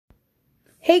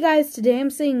Hey guys, today I'm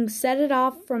singing Set It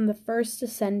Off from the first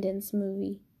Descendants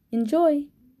movie. Enjoy!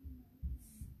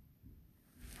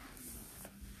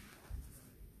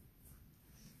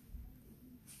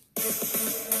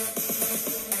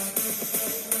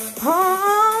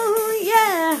 Oh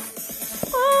yeah,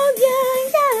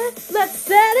 let's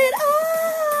set it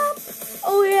up.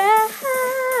 Oh yeah,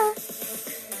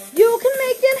 you can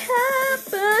make it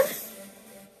happen.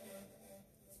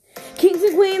 Kings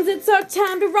and queens, it's our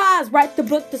time to rise. Write the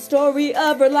book, the story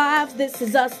of our lives. This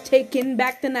is us taking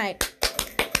back the night.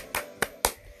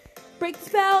 Break the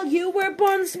spell, you were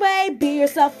born this way. Be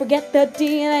yourself, forget the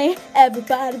DNA.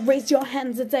 Everybody raise your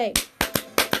hands and say,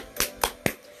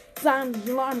 sound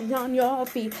the alarm on your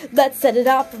feet. Let's set it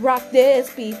off, rock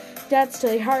this beat. Dance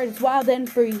till your heart is wild and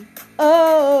free.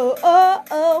 Oh, oh,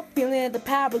 oh, feeling the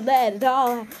power, let it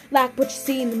all out. Like what you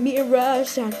see in the mirror,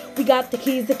 shine. We got the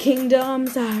keys, the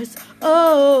kingdom's ours.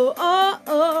 Oh, oh,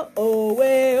 oh, oh,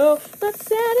 way, oh. Let's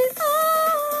set it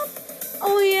off.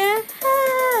 Oh, yeah.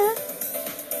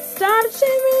 Start a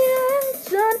chain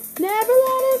reaction. Never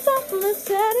let it stop. Let's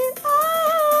set it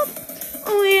off.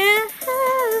 Oh, yeah.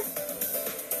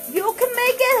 You can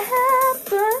make it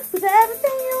happen with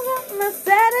everything you got. Let's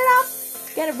set it off.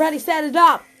 Get it ready, set it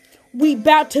off. We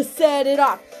bout to set it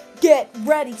off. Get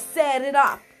ready, set it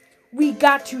off. We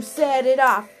got to set it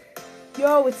off.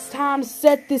 Yo, it's time to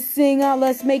set this thing off.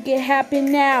 Let's make it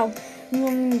happen now.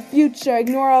 In the future,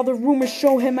 ignore all the rumors.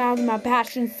 Show him out in my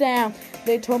passion sound.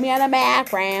 They told me out of my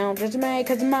background. Just me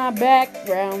cause of my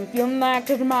background. Feeling like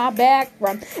cause of my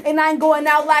background. And I ain't going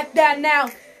out like that now.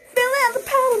 Feeling the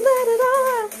power, let it all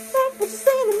out. Like what you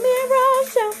see in the mirror,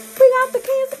 show. We got the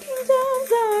keys, the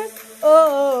kingdom's ours.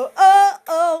 Oh, oh,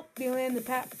 oh, feeling the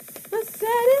power. Let's set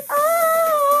it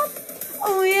off.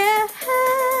 Oh, yeah.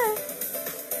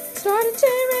 Start a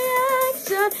chain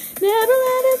reaction. Never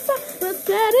let it stop. Let's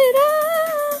set it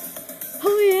off.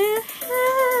 Oh, yeah.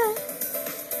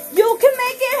 You can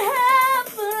make it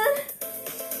happen.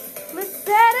 Let's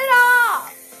set it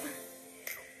off.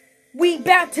 We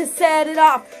bout to set it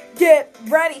off. Get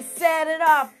ready, set it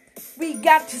off. We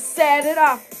got to set it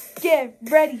off. Get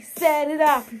ready, set it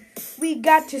off. We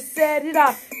got to set it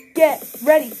off. Get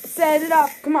ready, set it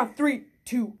off. Come on, 3,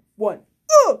 2, 1.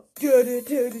 Hey!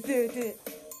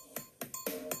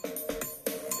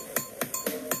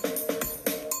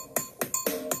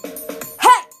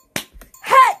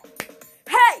 Hey!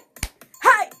 Hey!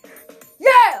 Hey!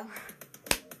 Yeah!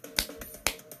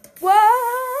 Whoa,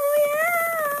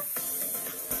 yeah!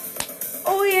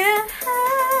 Oh, yeah!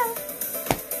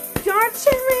 Your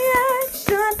chain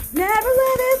reaction, never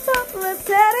let it stop. Let's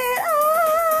set it up.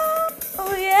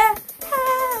 Oh yeah,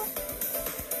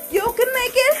 you can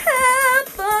make it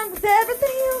happen with everything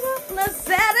you got. Let's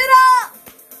set it up.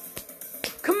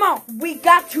 Come on, we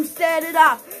got to set it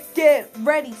off. Get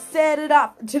ready, set it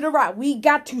off. To the right, we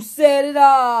got to set it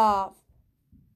off.